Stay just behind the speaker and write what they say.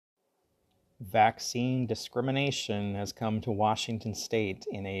Vaccine discrimination has come to Washington State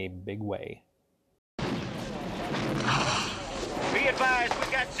in a big way. Be advised, we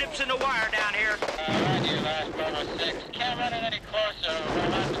got zips in the wire down here. Roger, last Bravo 6. Can't run it any closer. We'll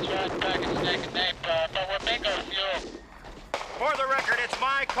have to try and pack a snake and nape, but we're bingo fuel. For the record, it's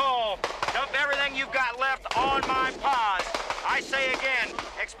my call. Dump everything you've got left on my pod. I say again,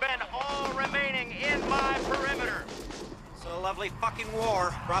 expend all remaining in my perimeter. It's a lovely fucking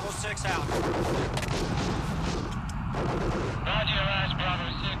war. Bravo 6 out. Roger, last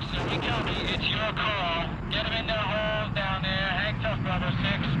Bravo 6. We copy. It's your call. Get them in their holes down there. Hang tough, Bravo 6.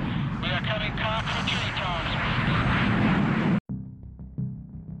 We are coming top to the treetops.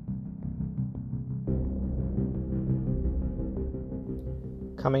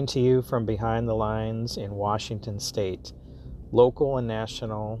 Coming to you from behind the lines in Washington State, local and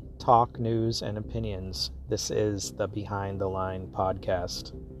national talk, news, and opinions. This is the Behind the Line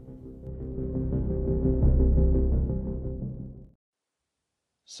podcast.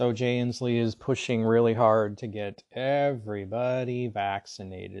 So Jay Inslee is pushing really hard to get everybody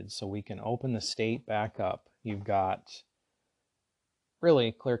vaccinated so we can open the state back up. You've got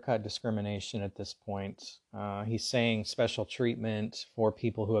really clear-cut discrimination at this point. He's saying special treatment for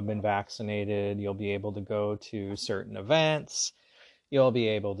people who have been vaccinated. You'll be able to go to certain events. You'll be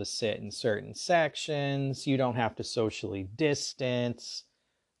able to sit in certain sections. You don't have to socially distance.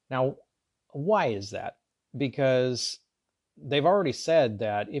 Now, why is that? Because they've already said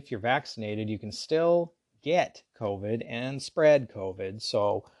that if you're vaccinated, you can still get COVID and spread COVID.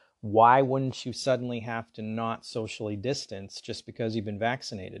 So why wouldn't you suddenly have to not socially distance just because you've been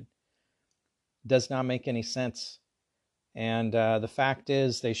vaccinated? Does not make any sense. And the fact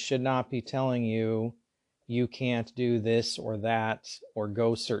is, they should not be telling you you can't do this or that or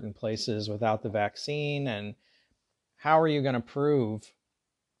go certain places without the vaccine. And how are you going to prove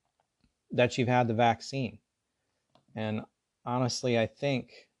that you've had the vaccine? And honestly, I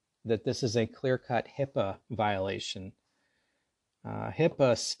think that this is a clear-cut HIPAA violation.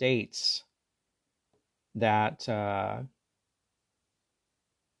 HIPAA states that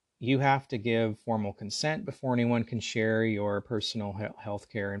you have to give formal consent before anyone can share your personal health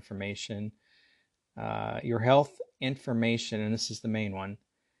care information. Your health information, and this is the main one,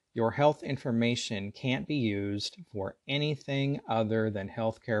 your health information can't be used for anything other than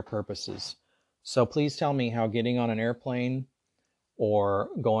healthcare purposes. So please tell me how getting on an airplane or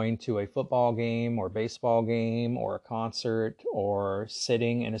going to a football game or baseball game or a concert or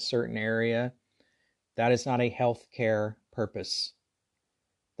sitting in a certain area, that is not a healthcare purpose.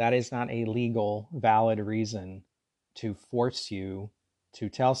 That is not a legal, valid reason to force you to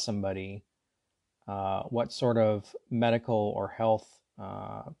tell somebody what sort of medical or health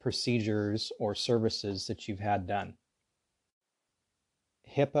procedures or services that you've had done.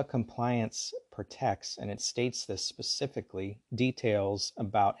 HIPAA compliance protects, and it states this specifically, details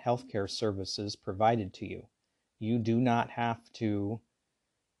about healthcare services provided to you. You do not have to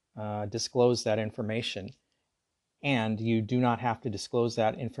disclose that information, and you do not have to disclose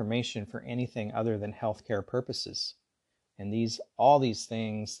that information for anything other than healthcare purposes. And all these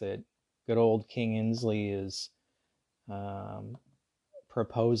things that good old King Inslee is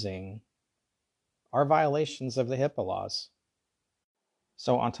proposing are violations of the HIPAA laws.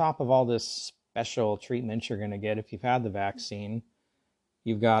 So on top of all this special treatment you're going to get if you've had the vaccine,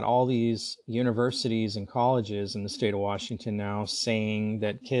 you've got all these universities and colleges in the state of Washington now saying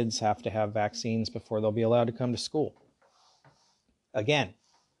that kids have to have vaccines before they'll be allowed to come to school. Again,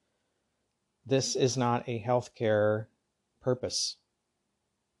 this is not a healthcare purpose.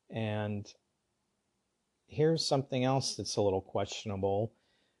 And here's something else that's a little questionable.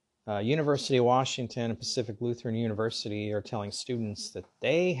 University of Washington and Pacific Lutheran University are telling students that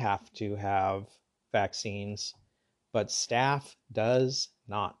they have to have vaccines, but staff does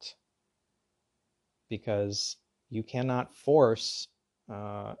not, because you cannot force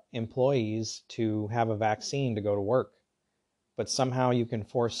employees to have a vaccine to go to work, but somehow you can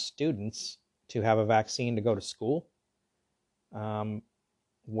force students to have a vaccine to go to school.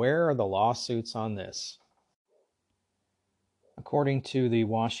 Where are the lawsuits on this? According to the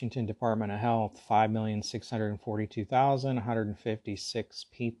Washington Department of Health, 5,642,156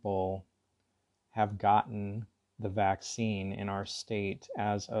 people have gotten the vaccine in our state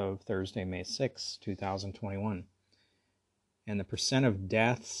as of Thursday, May 6, 2021. And the percent of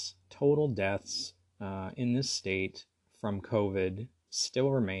deaths, total deaths in this state from COVID still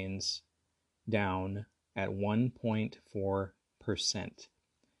remains down at 1.4%.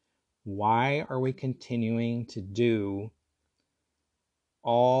 Why are we continuing to do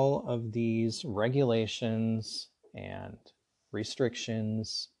all of these regulations and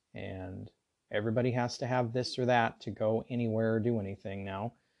restrictions and Everybody has to have this or that to go anywhere or do anything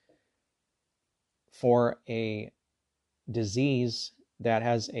now for a disease that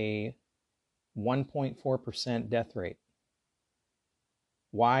has a 1.4% death rate.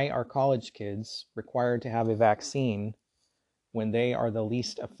 Why are college kids required to have a vaccine when they are the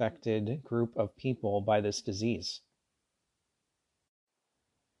least affected group of people by this disease?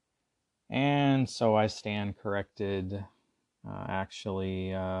 And so I stand corrected.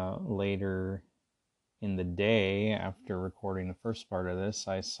 Actually, later in the day, after recording the first part of this,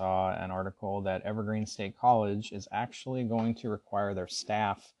 I saw an article that Evergreen State College is actually going to require their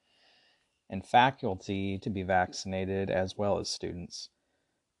staff and faculty to be vaccinated, as well as students.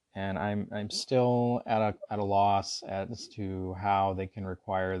 And I'm still at a loss as to how they can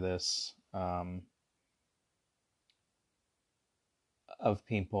require this of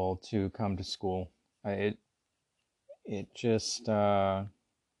people to come to school. It just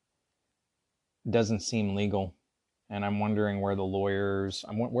doesn't seem legal, and I'm wondering where the lawyers.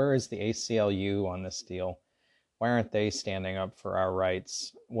 Where is the ACLU on this deal? Why aren't they standing up for our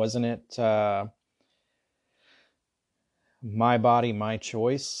rights? Wasn't it my body, my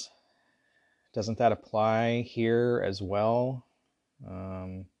choice? Doesn't that apply here as well?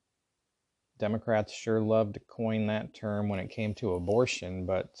 Democrats sure love to coin that term when it came to abortion,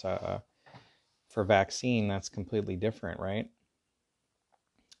 but for vaccine, that's completely different, right?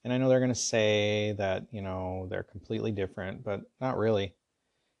 And I know they're going to say that, they're completely different, but not really.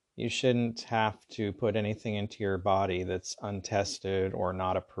 You shouldn't have to put anything into your body that's untested or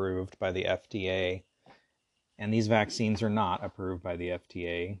not approved by the FDA. And these vaccines are not approved by the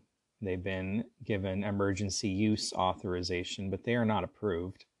FDA. They've been given emergency use authorization, but they are not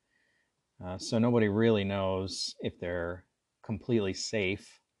approved. So nobody really knows if they're completely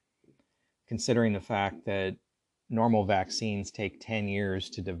safe, considering the fact that normal vaccines take 10 years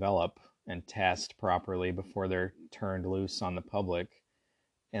to develop and test properly before they're turned loose on the public.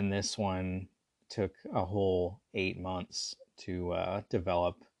 And this one took a whole 8 months to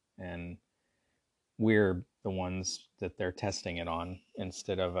develop, and we're the ones that they're testing it on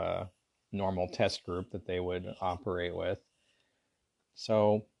instead of a normal test group that they would operate with.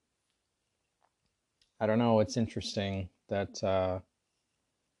 So I don't know, it's interesting that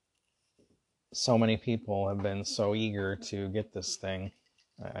so many people have been so eager to get this thing.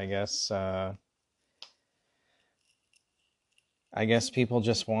 I guess people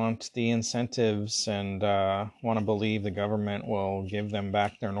just want the incentives and want to believe the government will give them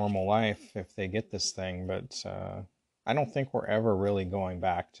back their normal life if they get this thing. But I don't think we're ever really going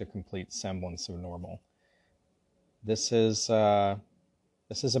back to complete semblance of normal. This is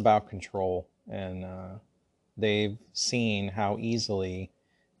about control, and they've seen how easily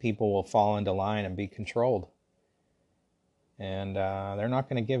people will fall into line and be controlled. And they're not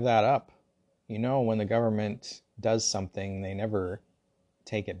going to give that up. When the government does something, they never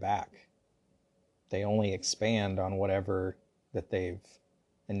take it back. They only expand on whatever that they've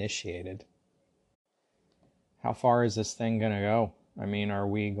initiated. How far is this thing going to go? I mean, are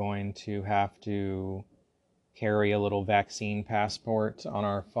we going to have to carry a little vaccine passport on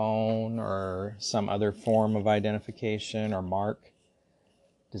our phone or some other form of identification or mark?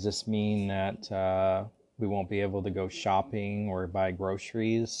 Does this mean that we won't be able to go shopping or buy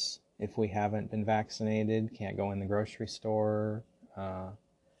groceries if we haven't been vaccinated? Can't go in the grocery store?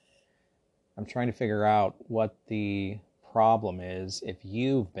 I'm trying to figure out what the problem is. If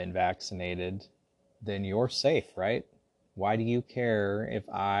you've been vaccinated, then you're safe, right? Why do you care if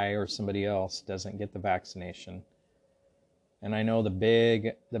I or somebody else doesn't get the vaccination? And I know the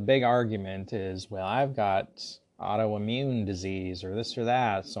big argument is, well, I've got autoimmune disease or this or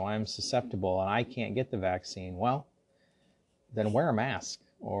that, so I'm susceptible and I can't get the vaccine. Well, then wear a mask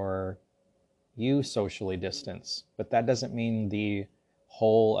or you socially distance. But that doesn't mean the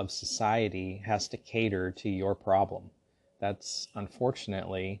whole of society has to cater to your problem. That's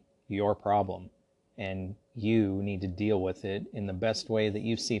unfortunately your problem, and you need to deal with it in the best way that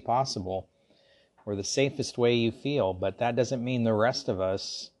you see possible or the safest way you feel. But that doesn't mean the rest of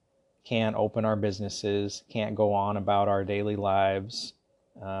us can't open our businesses, can't go on about our daily lives.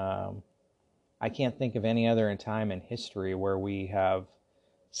 I can't think of any other time in history where we have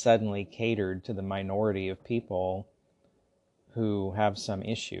suddenly catered to the minority of people who have some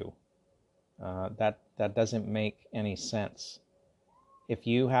issue. That doesn't make any sense. If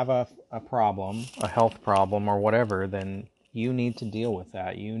you have a problem, a health problem or whatever, then you need to deal with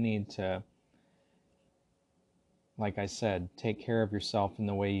that. You need to, like I said, take care of yourself in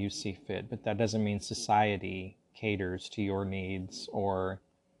the way you see fit. But that doesn't mean society caters to your needs or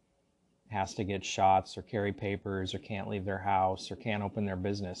has to get shots or carry papers or can't leave their house or can't open their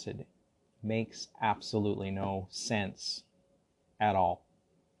business. makes absolutely no sense at all.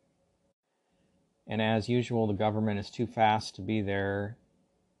 And as usual, the government is too fast to be there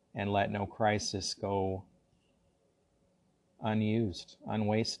and let no crisis go unused,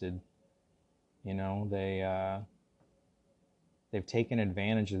 unwasted. You know, they've taken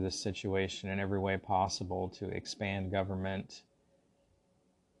advantage of this situation in every way possible to expand government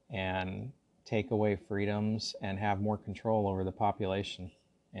and take away freedoms and have more control over the population.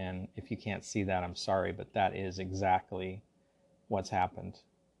 And if you can't see that, I'm sorry, but that is exactly what's happened.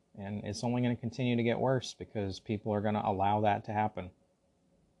 And it's only going to continue to get worse because people are going to allow that to happen.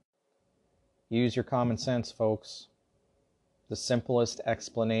 Use your common sense, folks. The simplest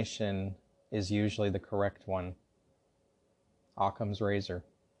explanation is usually the correct one. Occam's razor.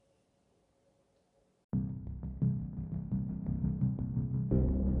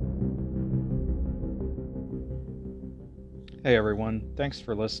 Hey everyone, thanks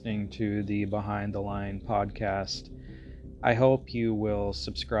for listening to the Behind the Line podcast. I hope you will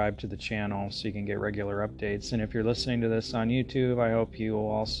subscribe to the channel so you can get regular updates. And if you're listening to this on YouTube, I hope you will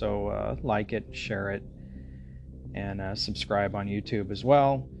also like it, share it, and subscribe on YouTube as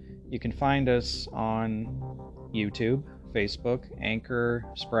well. You can find us on YouTube, Facebook, Anchor,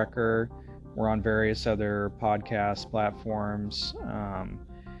 Spreaker. We're on various other podcast platforms.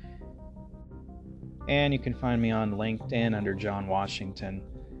 And you can find me on LinkedIn under John Washington.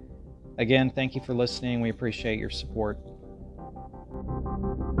 Again, thank you for listening. We appreciate your support.